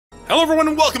Hello everyone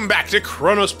and welcome back to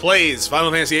Chronos Plays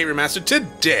Final Fantasy VIII Remastered.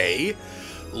 Today,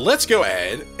 let's go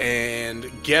ahead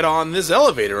and get on this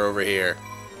elevator over here.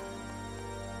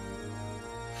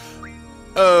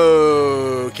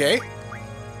 Okay.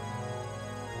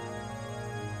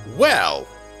 Well,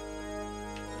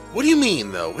 what do you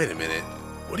mean though? Wait a minute.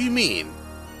 What do you mean?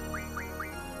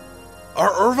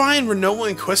 Are Irvine,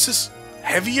 Rinoa, and Questus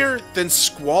heavier than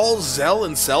Squall, Zell,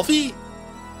 and Selphie?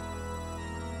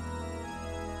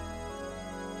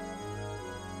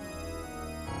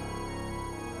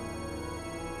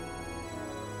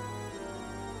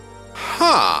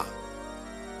 Huh.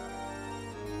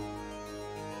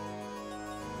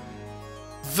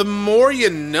 The more you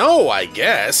know, I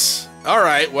guess.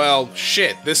 Alright, well,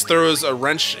 shit. This throws a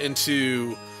wrench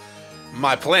into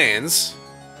my plans.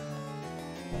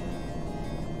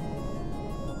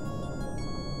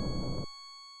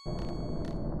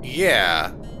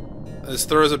 Yeah. This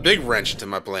throws a big wrench into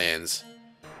my plans.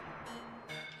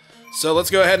 So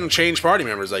let's go ahead and change party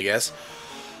members, I guess.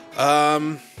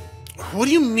 What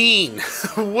do you mean?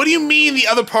 What do you mean the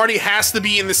other party has to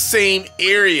be in the same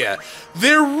area?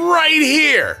 They're right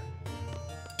here!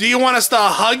 Do you want us to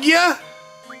hug ya?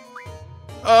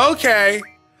 Okay.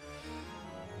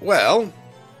 Well.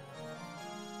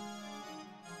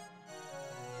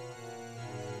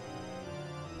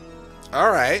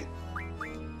 Alright.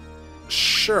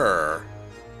 Sure.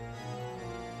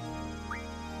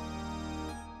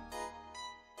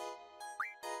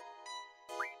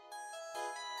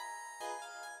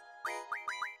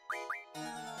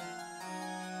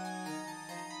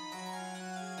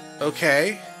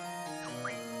 Okay.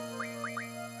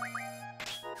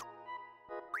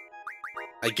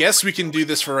 I guess we can do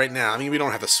this for right now. I mean, we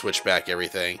don't have to switch back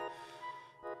everything.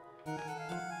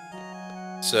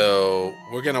 So,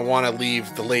 we're gonna want to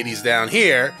leave the ladies down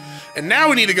here. And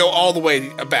now we need to go all the way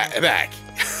back.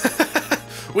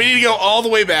 We need to go all the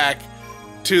way back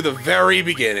to the very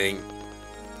beginning.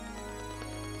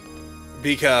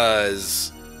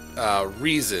 Because,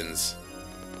 reasons.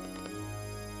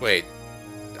 Wait.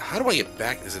 How do I get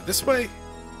back? Is it this way?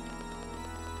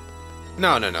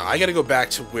 No. I gotta go back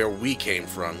to where we came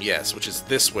from, yes, which is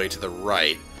this way to the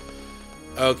right.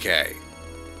 Okay.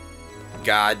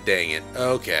 God dang it.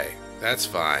 Okay, that's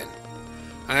fine.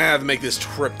 I have to make this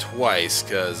trip twice,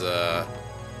 because,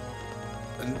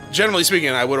 generally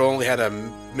speaking, I would have only had to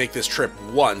make this trip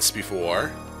once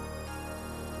before.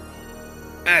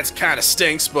 That kind of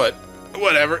stinks, but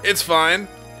whatever, it's fine.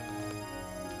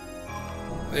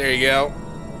 There you go.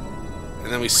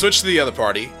 And then we switch to the other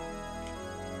party.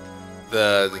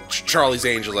 The Charlie's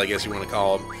Angels, I guess you want to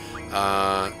call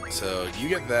them. So you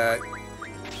get that.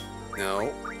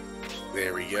 No.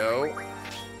 There we go.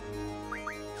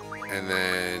 And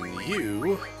then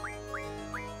you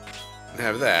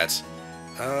have that.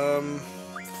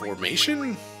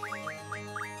 Formation?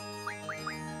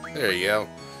 There you go.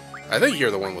 I think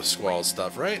you're the one with Squall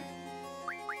stuff, right?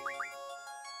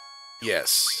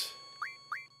 Yes.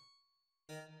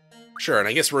 Sure, and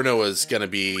I guess Rinoa's gonna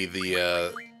be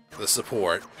the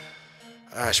support.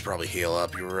 I should probably heal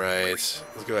up, you're right.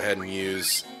 Let's go ahead and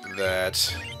use that.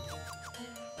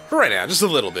 For right now, just a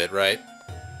little bit, right?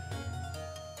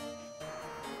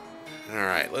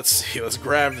 Alright, let's see. Let's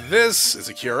grab this. It's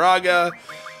a Kiraga.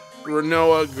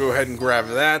 Rinoa, go ahead and grab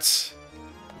that.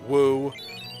 Woo.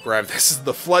 Grab this.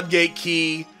 The floodgate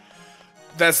key.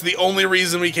 That's the only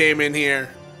reason we came in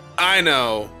here. I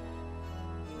know.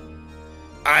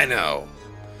 I know.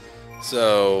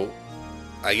 So,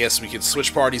 I guess we could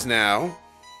switch parties now.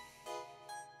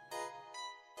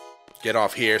 Get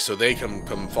off here so they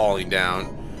come falling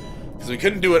down. Because we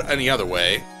couldn't do it any other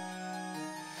way.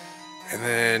 And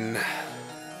then...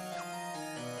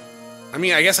 I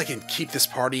mean, I guess I can keep this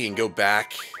party and go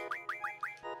back.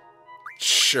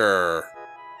 Sure.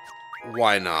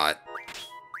 Why not?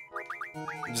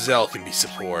 Zell can be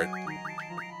support.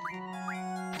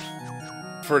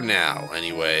 For now,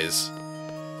 anyways.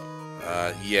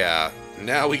 Yeah.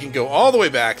 Now we can go all the way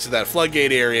back to that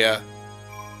floodgate area.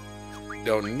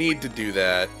 Don't need to do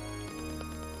that.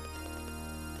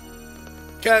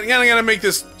 Kinda gotta make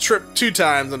this trip 2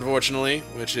 times, unfortunately,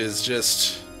 which is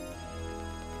just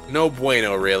no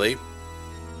bueno, really.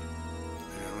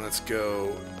 And let's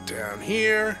go down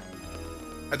here.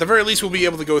 At the very least, we'll be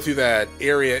able to go through that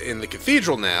area in the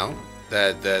cathedral now.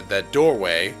 That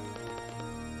doorway.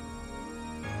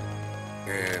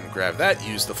 And grab that,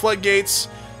 use the floodgates.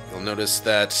 You'll notice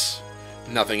that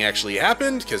nothing actually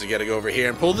happened, because you gotta go over here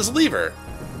and pull this lever.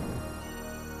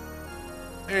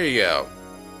 There you go.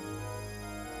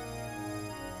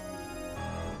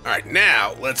 Alright,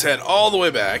 now let's head all the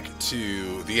way back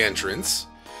to the entrance.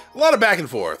 A lot of back and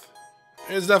forth.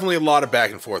 There's definitely a lot of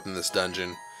back and forth in this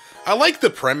dungeon. I like the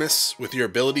premise with your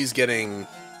abilities getting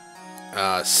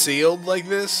sealed like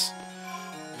this,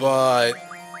 but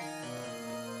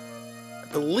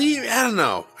I don't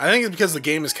know. I think it's because the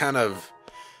game is kind of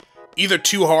either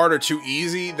too hard or too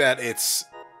easy that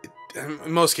in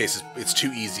most cases, it's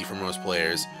too easy for most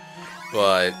players.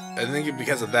 But I think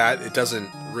because of that, it doesn't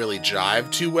really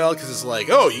jive too well, because it's like,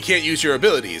 oh, you can't use your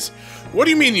abilities. What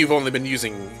do you mean you've only been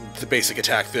using the basic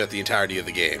attack throughout the entirety of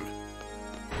the game?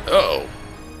 Uh-oh.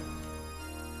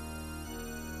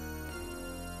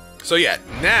 So yeah,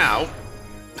 now,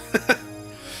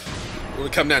 we're gonna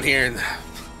come down here and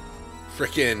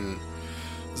frickin'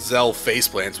 Zell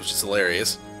faceplants, which is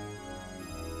hilarious.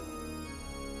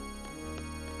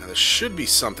 Now there should be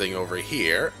something over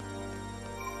here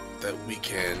that we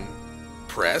can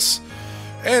press,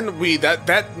 and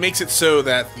that makes it so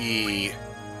that the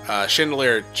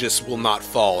chandelier just will not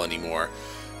fall anymore.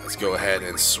 Let's go ahead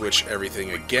and switch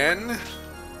everything again.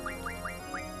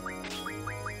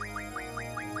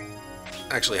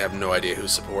 Actually, I have no idea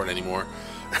who's support anymore.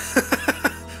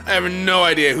 I have no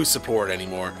idea who's support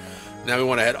anymore. Now we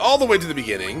want to head all the way to the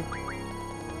beginning.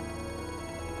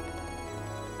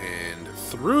 And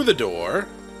through the door.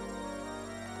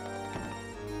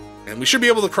 And we should be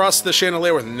able to cross the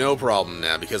chandelier with no problem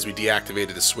now, because we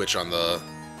deactivated the switch on the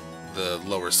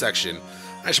lower section.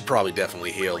 I should probably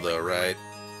definitely heal though, right?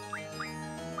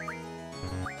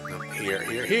 Here,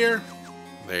 here, here.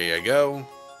 There you go.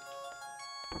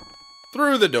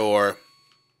 Through the door.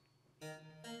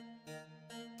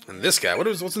 And this guy,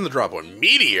 what's in the drop one?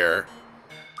 Meteor?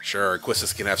 Sure,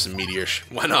 Quistis can have some meteor.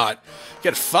 Why not?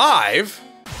 Get 5?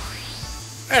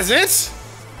 That's it?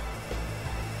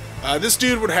 This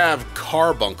dude would have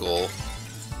Carbuncle.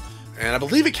 And I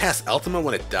believe it casts Ultima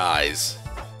when it dies.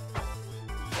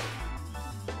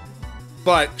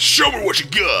 But, show me what you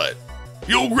got!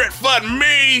 You'll regret fighting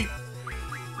me!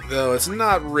 Though it's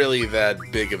not really that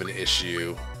big of an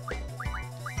issue.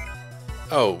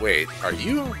 Oh, wait, are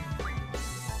you?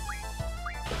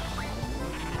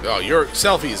 Oh, your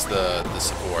Selfie's the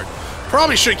support.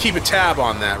 Probably should keep a tab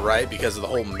on that, right? Because of the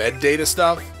whole med data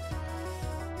stuff.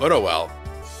 But oh well.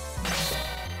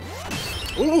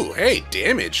 Ooh, hey,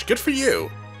 damage. Good for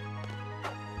you.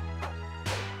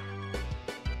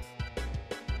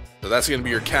 So that's going to be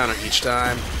your counter each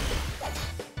time.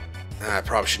 I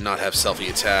probably should not have Selfie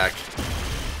attack.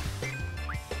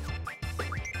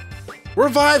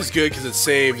 Revive's good because it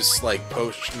saves, like,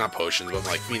 not potions, but,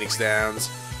 like, Phoenix Downs.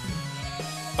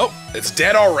 Oh, it's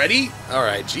dead already?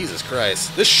 Alright, Jesus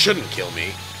Christ. This shouldn't kill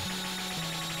me.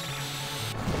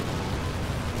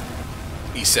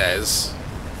 He says.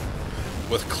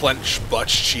 With clenched butt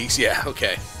cheeks. Yeah,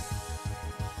 okay.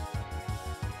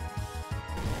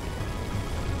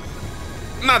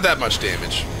 Not that much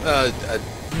damage. A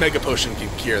Mega Potion can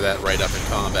cure that right up in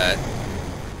combat.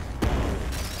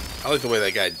 I like the way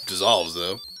that guy dissolves,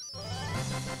 though.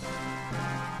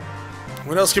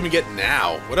 What else can we get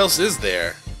now? What else is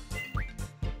there?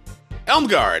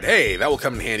 Elmguard! Hey, that will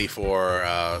come in handy for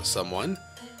someone.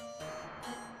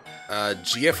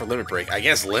 GF or Limit Break? I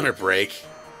guess Limit Break.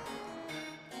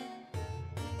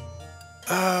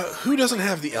 Who doesn't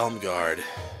have the Elmguard?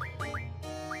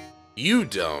 You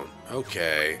don't.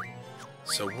 Okay.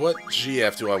 So what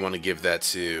GF do I want to give that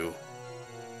to?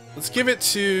 Let's give it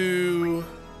to...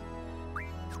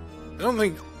 I don't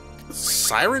think...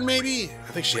 Siren, maybe?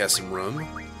 I think she has some room.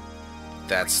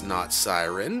 That's not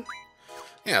Siren.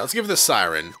 Yeah, let's give it the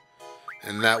Siren.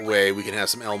 And that way we can have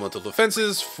some elemental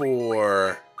defenses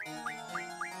for...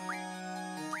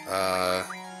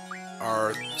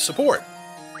 our support.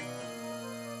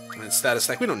 And status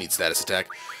attack. We don't need status attack.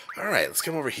 Alright, let's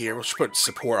come over here. We'll just put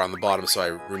support on the bottom so I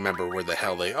remember where the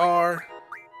hell they are.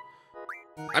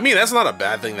 I mean, that's not a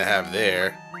bad thing to have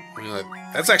there. I mean,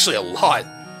 that's actually a lot.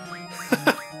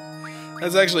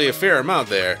 That's actually a fair amount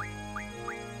there.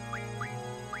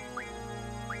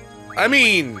 I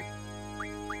mean...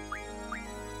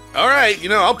 Alright, you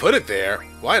know, I'll put it there.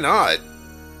 Why not?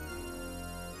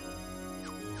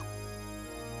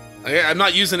 I'm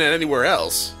not using it anywhere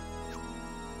else.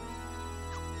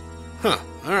 Huh.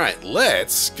 Alright,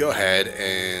 let's go ahead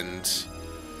and...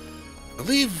 I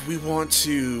believe we want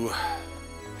to...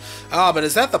 Ah, but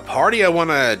is that the party I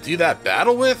want to do that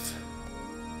battle with?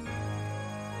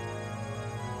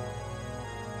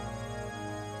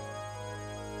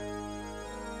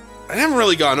 I haven't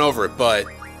really gone over it, but...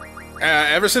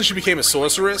 ever since you became a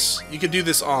sorceress, you could do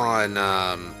this on,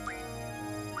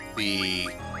 the...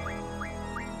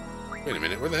 Wait a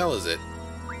minute, where the hell is it?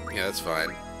 Yeah, that's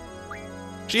fine.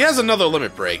 She has another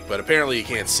limit break, but apparently you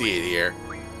can't see it here.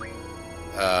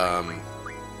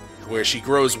 where she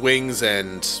grows wings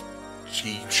and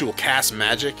she will cast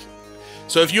magic.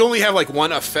 So if you only have like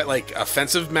one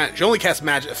offensive magic, she only casts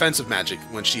offensive magic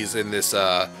when she's in this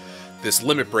this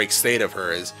limit break state of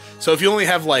hers. So if you only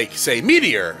have like, say,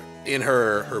 meteor in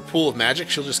her pool of magic,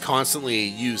 she'll just constantly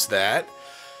use that.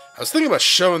 I was thinking about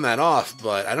showing that off,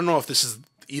 but I don't know if this is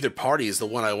either party is the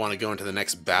one I want to go into the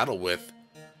next battle with.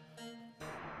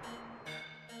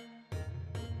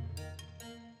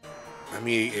 I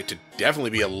mean, it could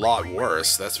definitely be a lot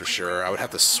worse, that's for sure. I would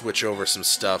have to switch over some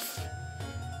stuff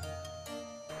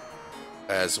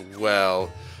as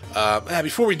well.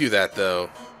 Before we do that, though,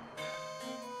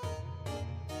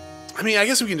 I mean, I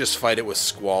guess we can just fight it with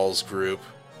Squall's group.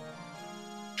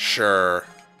 Sure.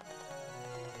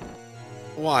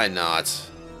 Why not?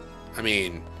 I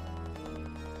mean,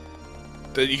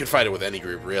 you can fight it with any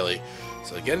group, really.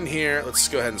 So get in here. Let's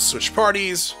go ahead and switch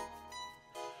parties.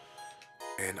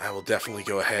 And I will definitely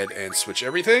go ahead and switch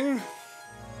everything.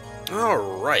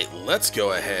 Alright, let's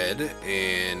go ahead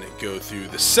and go through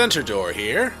the center door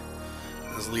here.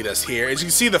 Let's lead us here. As you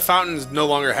can see, the fountain no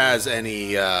longer has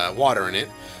any water in it.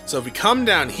 So if we come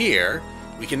down here,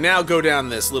 we can now go down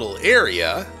this little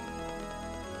area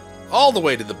all the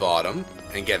way to the bottom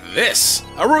and get this,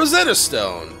 a Rosetta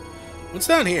Stone. What's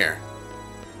down here?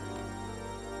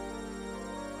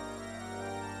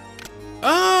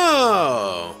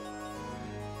 Oh!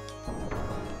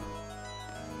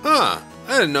 Huh,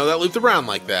 I didn't know that looped around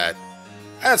like that.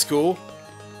 That's cool.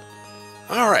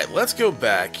 Alright, let's go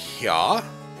back here.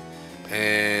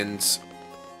 And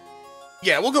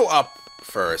yeah, we'll go up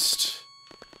first.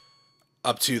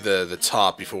 Up to the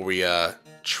top before we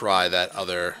try that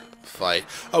other fight.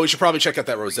 Oh, we should probably check out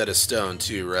that Rosetta Stone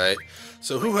too, right?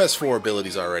 So who has 4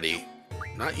 abilities already?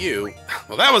 Not you.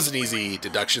 Well, that was an easy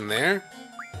deduction there.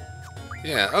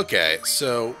 Yeah, okay,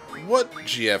 so what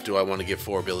GF do I want to give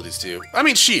 4 abilities to? I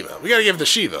mean, Shiva. We gotta give the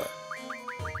Shiva.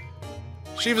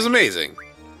 Shiva's amazing.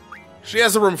 She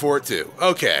has the room for it, too.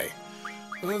 Okay.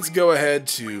 Let's go ahead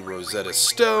to Rosetta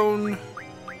Stone.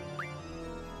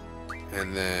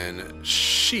 And then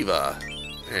Shiva.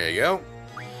 There you go.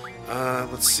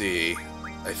 Let's see.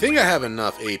 I think I have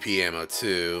enough AP ammo,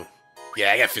 too.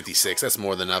 Yeah, I got 56. That's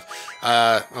more than enough.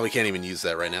 Oh, we can't even use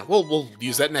that right now. We'll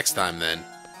use that next time, then.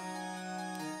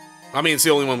 I mean, it's the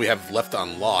only one we have left to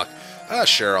unlock.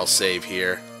 Sure, I'll save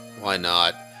here. Why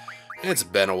not? It's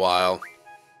been a while.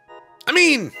 I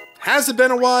mean, has it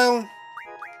been a while?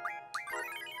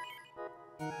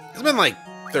 It's been like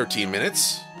 13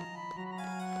 minutes.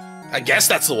 I guess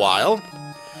that's a while.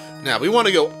 Now, we want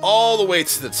to go all the way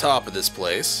to the top of this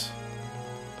place.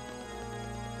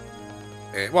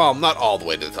 And, well, not all the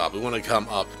way to the top. We want to come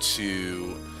up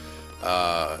to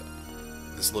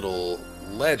this little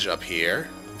ledge up here.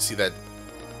 See that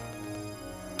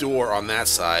door on that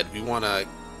side. We want to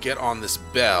get on this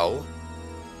bell.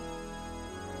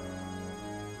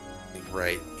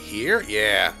 Right here?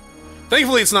 Yeah.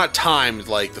 Thankfully, it's not timed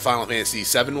like the Final Fantasy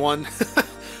VII one.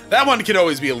 That one can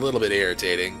always be a little bit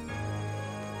irritating.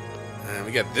 And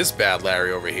we got this bad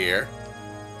Larry over here.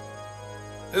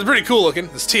 It's pretty cool looking.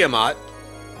 This Tiamat.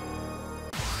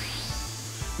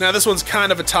 Now, this one's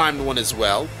kind of a timed one as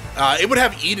well. It would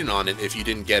have Eden on it if you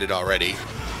didn't get it already.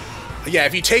 Yeah,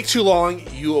 if you take too long,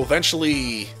 you'll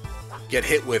eventually get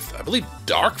hit with, I believe,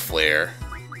 Dark Flare.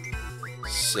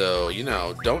 So, you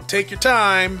know, don't take your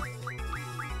time.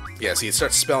 Yeah, see, it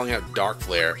starts spelling out Dark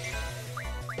Flare.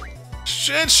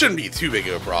 It shouldn't be too big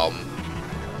of a problem.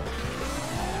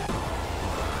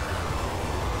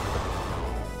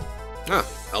 Huh,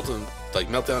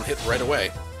 Meltdown hit right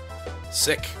away.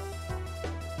 Sick.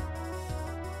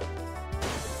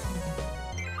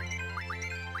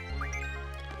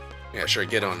 Yeah, sure,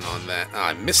 get on that.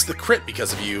 I missed the crit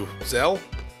because of you, Zell.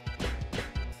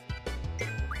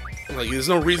 Like, there's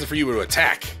no reason for you to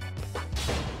attack.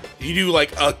 You do,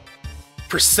 like, a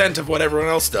 % of what everyone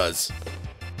else does.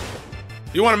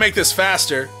 If you want to make this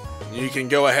faster, you can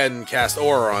go ahead and cast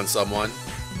Aura on someone.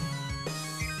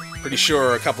 Pretty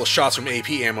sure a couple of shots from AP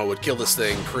ammo would kill this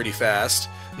thing pretty fast.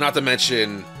 Not to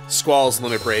mention Squall's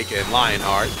Limit Break and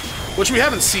Lionheart, which we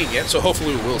haven't seen yet, so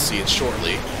hopefully we will see it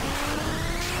shortly.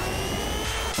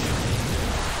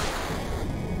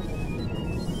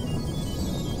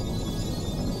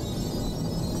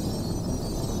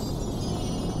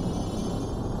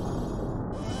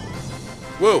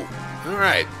 Whoa!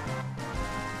 Alright.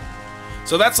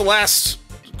 So that's the last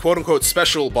quote-unquote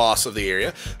special boss of the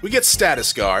area. We get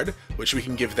Status Guard, which we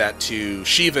can give that to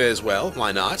Shiva as well,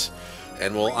 why not?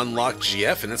 And we'll unlock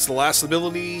GF, and it's the last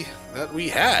ability that we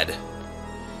had.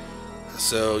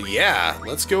 So yeah,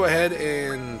 let's go ahead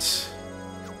and...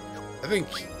 I think,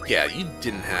 yeah, you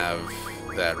didn't have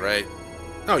that, right?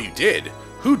 Oh, you did.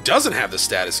 Who doesn't have the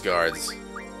status guards?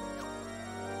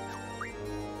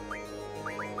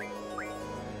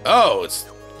 Oh, it's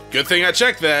good thing I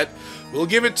checked that. We'll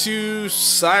give it to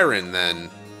Siren then.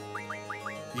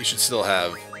 You should still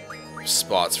have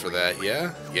spots for that,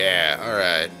 yeah? Yeah,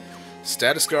 alright.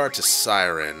 Status guard to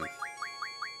Siren.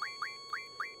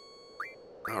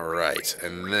 Alright,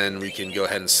 and then we can go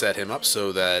ahead and set him up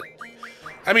so that...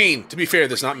 I mean, to be fair,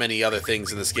 there's not many other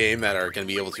things in this game that are going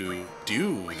to be able to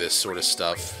do this sort of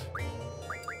stuff.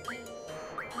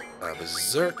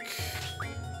 Berserk.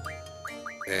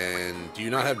 And do you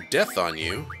not have death on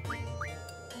you?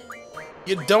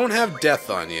 You don't have death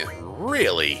on you.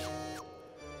 Really?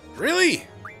 Really?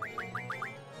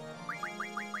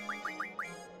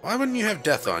 Why wouldn't you have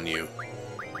death on you?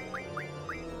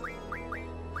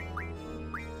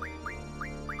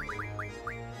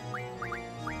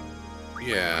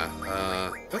 Yeah,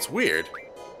 that's weird.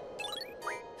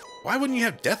 Why wouldn't you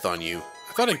have death on you?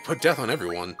 I thought I put death on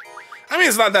everyone. I mean,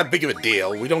 it's not that big of a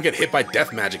deal. We don't get hit by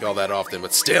death magic all that often,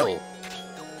 but still.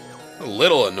 A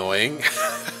little annoying.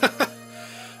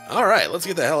 Alright, let's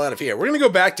get the hell out of here. We're gonna go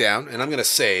back down, and I'm gonna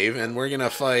save, and we're gonna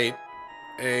fight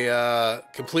a,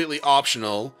 completely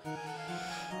optional,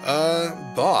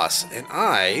 boss. And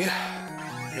I'm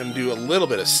gonna do a little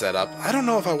bit of setup. I don't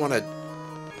know if I want to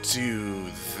do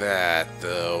that,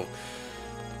 though.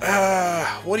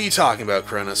 What are you talking about,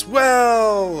 Chronos?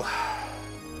 Well...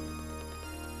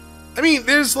 I mean,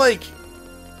 there's, like,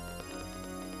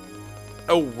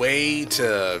 a way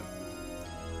to...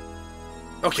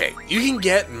 Okay, you can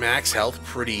get max health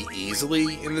pretty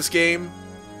easily in this game.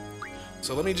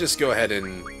 So let me just go ahead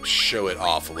and show it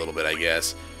off a little bit, I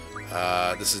guess.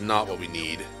 This is not what we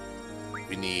need.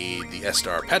 We need the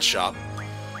S-Star Pet Shop.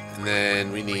 And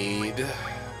then we need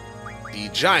the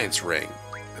Giant's Ring.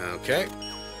 Okay.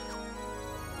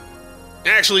 I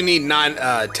actually need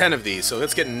 10 of these, so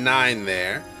let's get 9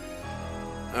 there.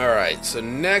 Alright, so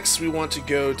next we want to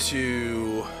go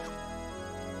to...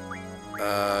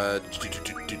 is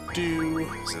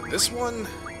it this one?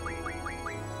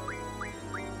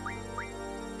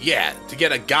 Yeah, to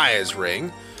get a Gaia's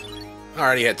Ring. I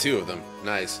already had 2 of them.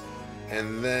 Nice.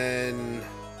 And then...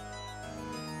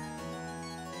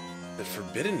 the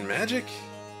Forbidden Magic?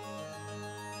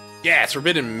 Yeah, it's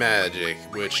Forbidden Magic,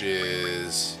 which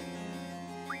is...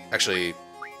 Actually...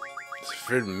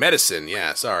 Forbidden Medicine,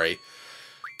 yeah, sorry.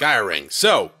 Gaia Ring.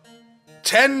 So,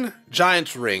 10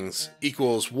 Giant Rings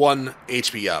equals 1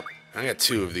 HP up. I got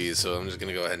 2 of these, so I'm just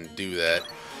going to go ahead and do that.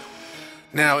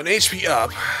 Now, an HP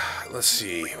up, let's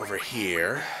see, over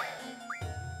here.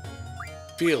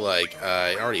 Feel like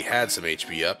I already had some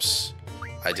HP ups.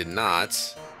 I did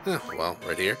not. Well,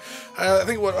 right here. I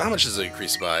think, how much does it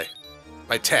increase by?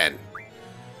 By 10.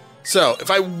 So, if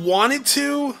I wanted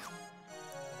to,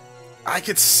 I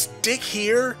could stick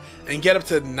here and get up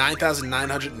to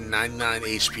 9,999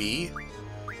 HP.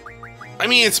 I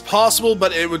mean, it's possible,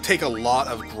 but it would take a lot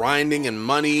of grinding and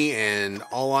money, and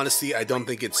all honesty, I don't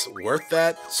think it's worth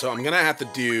that. So I'm gonna have to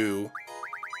do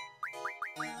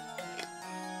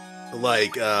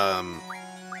like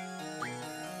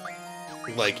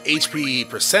HP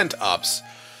percent ups.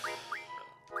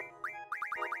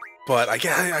 But I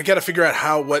gotta figure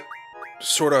out what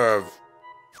sort of...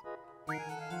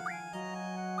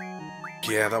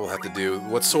 Yeah, that will have to do.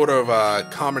 What sort of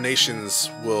combinations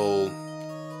will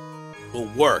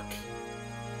work?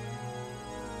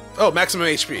 Oh, maximum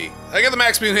HP. I got the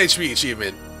maximum HP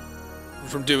achievement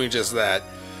from doing just that.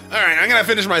 Alright, I'm gonna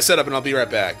finish my setup and I'll be right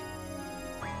back.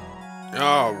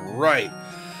 Alright.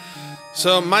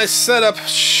 So my setup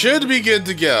should be good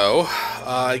to go.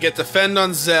 I get Defend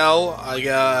on Zell. I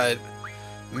got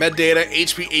Med Data,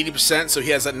 HP 80%, so he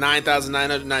has that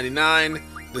 9,999.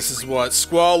 This is what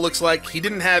Squall looks like. He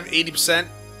didn't have 80%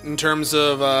 in terms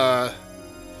of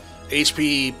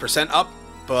HP percent up,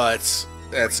 but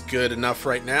that's good enough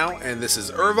right now. And this is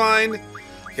Irvine.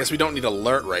 I guess we don't need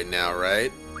Alert right now,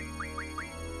 right?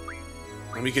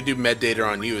 And we could do Med Data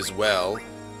on you as well.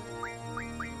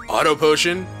 Auto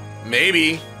Potion?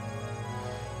 Maybe.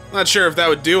 Not sure if that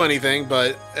would do anything,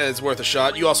 but it's worth a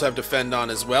shot. You also have Defend on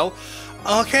as well.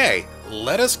 Okay,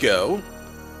 let us go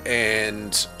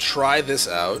and try this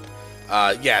out.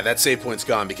 Yeah, that save point's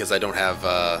gone because I don't have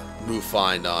Move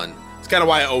Find on. It's kind of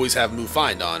why I always have Move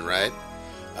Find on, right?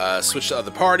 Switch to other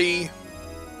party.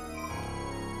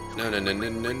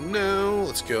 No.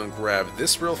 Let's go and grab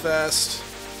this real fast.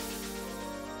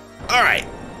 Alright,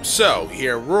 so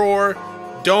here, Roar.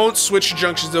 Don't switch your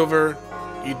junctions over.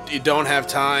 You don't have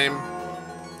time.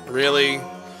 Really.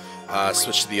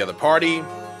 Switch to the other party.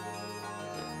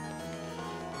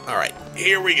 Alright,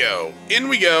 here we go. In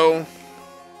we go.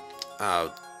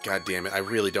 Oh, god damn it. I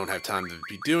really don't have time to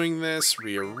be doing this.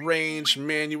 Rearrange,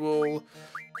 manual,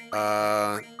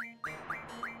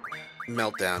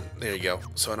 meltdown. There you go.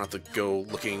 So I don't have to go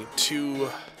looking too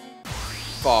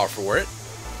far for it.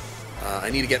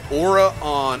 I need to get Aura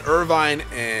on Irvine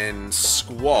and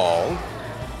Squall.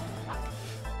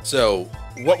 So,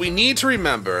 what we need to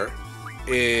remember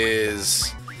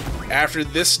is after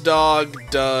this dog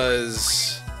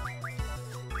does...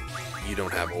 You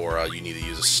don't have Aura, you need to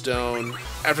use a stone.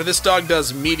 After this dog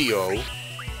does Meteor,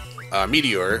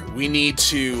 we need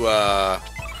to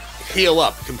heal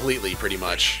up completely, pretty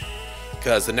much.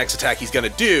 Because the next attack he's going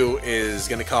to do is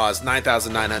going to cause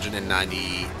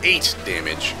 9,998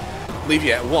 damage. Leave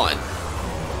you at 1.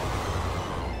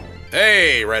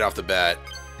 Hey, right off the bat.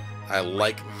 I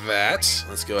like that.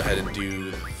 Let's go ahead and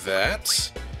do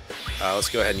that. Let's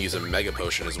go ahead and use a Mega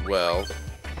Potion as well.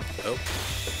 Oh.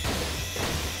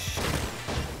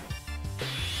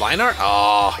 Line art?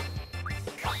 Aw.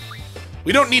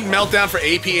 We don't need Meltdown for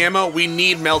AP ammo. We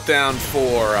need Meltdown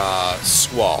for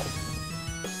Squall.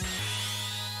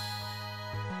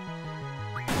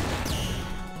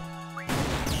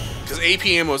 Because AP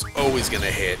ammo is always going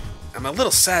to hit. I'm a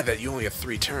little sad that you only have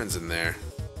 3 turns in there.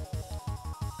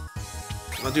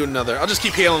 I'll do another. I'll just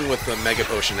keep healing with the Mega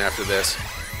Potion after this.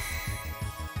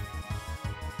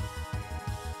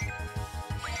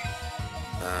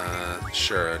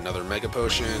 Sure, another Mega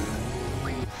Potion.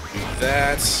 Do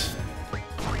that.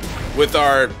 With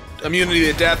our immunity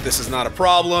to death, this is not a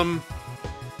problem.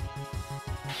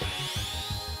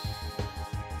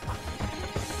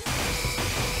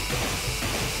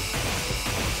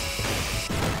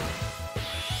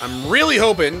 I'm really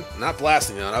hoping, not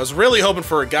blasting on, I was really hoping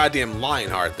for a goddamn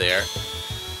Lionheart there.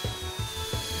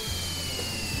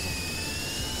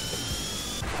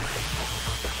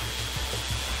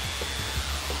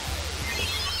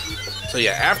 So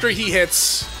yeah, after he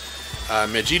hits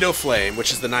Megiddo Flame,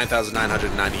 which is the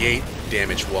 9,998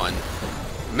 damage one,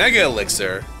 Mega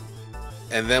Elixir,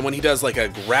 and then when he does like a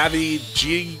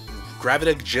Gravity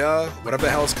whatever the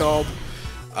hell it's called,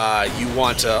 you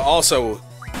want to also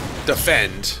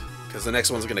defend, because the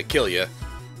next one's going to kill you.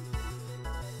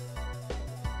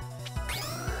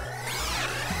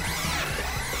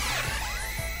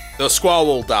 Though Squall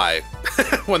will die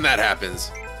when that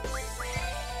happens.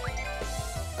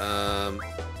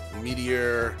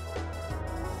 Meteor.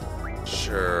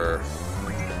 Sure.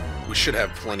 We should have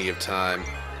plenty of time.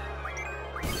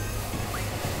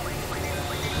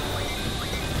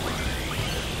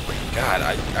 God,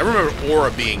 I remember Aura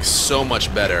being so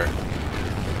much better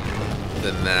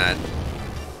than that.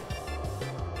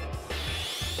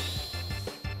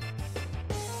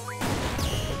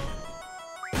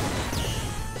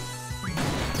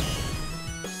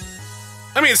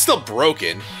 I mean, it's still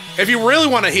broken. If you really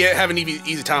want to have an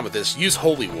easy time with this, use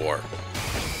Holy War.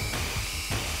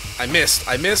 I missed.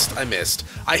 I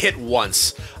hit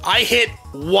once. I hit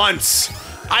once!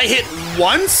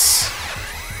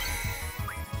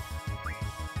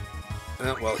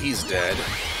 Well, he's dead.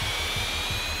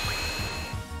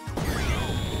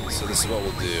 So this is what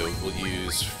we'll do. We'll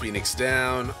use Phoenix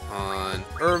Down on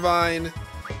Irvine.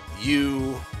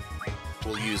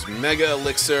 We'll use Mega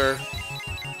Elixir.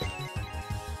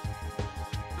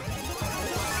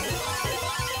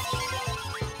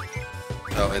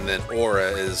 Oh, and then Aura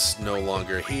is no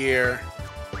longer here.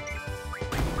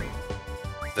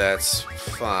 That's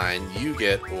fine. You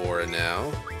get Aura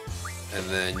now. And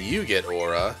then you get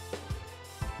Aura.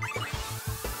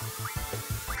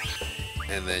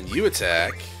 And then you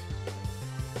attack.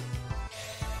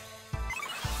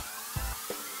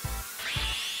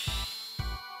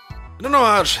 I don't know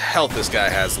how much health this guy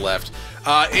has left.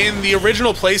 In the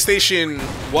original PlayStation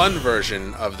 1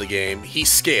 version of the game, he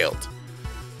scaled.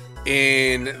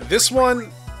 In this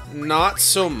one, not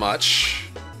so much.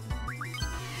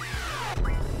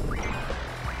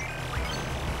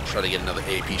 Try to get another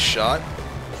AP shot.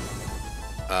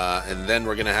 And then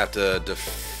we're gonna have to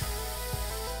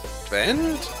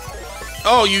defend?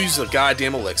 Oh, use a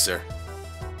goddamn elixir.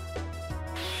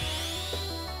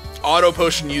 Auto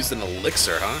potion used an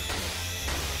elixir, huh?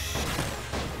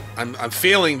 I'm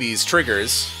failing these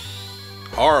triggers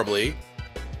horribly.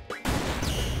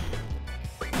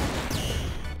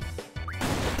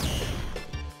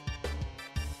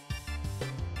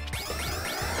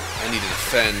 I need to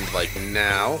defend like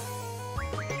now.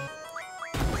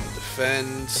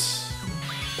 Defend.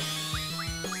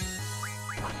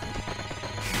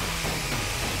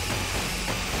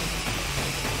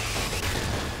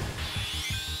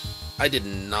 I did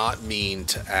not mean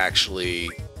to actually.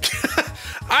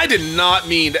 I did not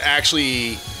mean to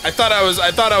actually. I thought I was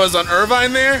on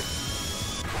Irvine there.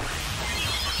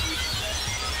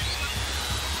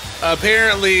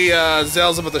 Apparently,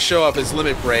 Zell's about to show off his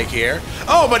limit break here.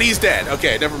 Oh, but he's dead.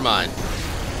 Okay, never mind.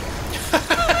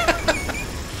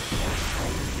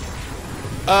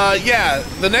 Yeah,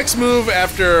 the next move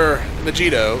after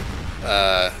Megiddo,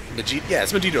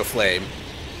 it's Megiddo Flame.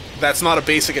 That's not a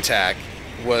basic attack.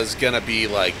 Was gonna be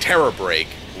like Terror Break,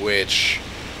 which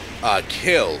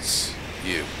kills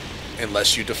you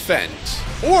unless you defend,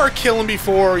 or kill him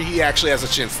before he actually has a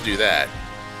chance to do that.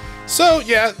 So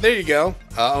yeah, there you go.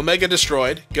 Omega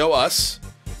destroyed. Go us.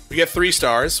 We get 3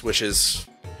 stars, which is,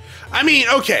 I mean,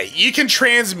 okay, you can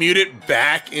transmute it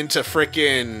back into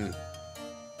frickin'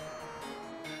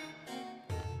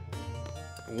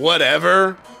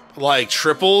 whatever, like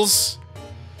triples.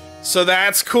 So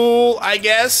that's cool, I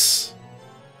guess.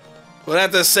 But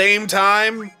at the same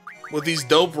time, with these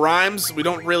dope rhymes, we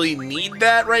don't really need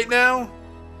that right now.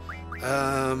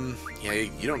 Yeah,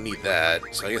 you don't need that.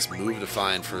 So I guess move to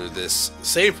find for this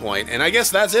save point. And I guess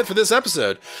that's it for this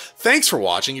episode. Thanks for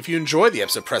watching. If you enjoyed the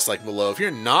episode, press like below. If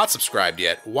you're not subscribed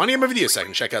yet, why don't you have my video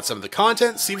second, check out some of the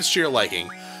content, see if it's to your liking.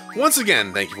 Once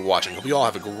again, thank you for watching. Hope you all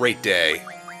have a great day.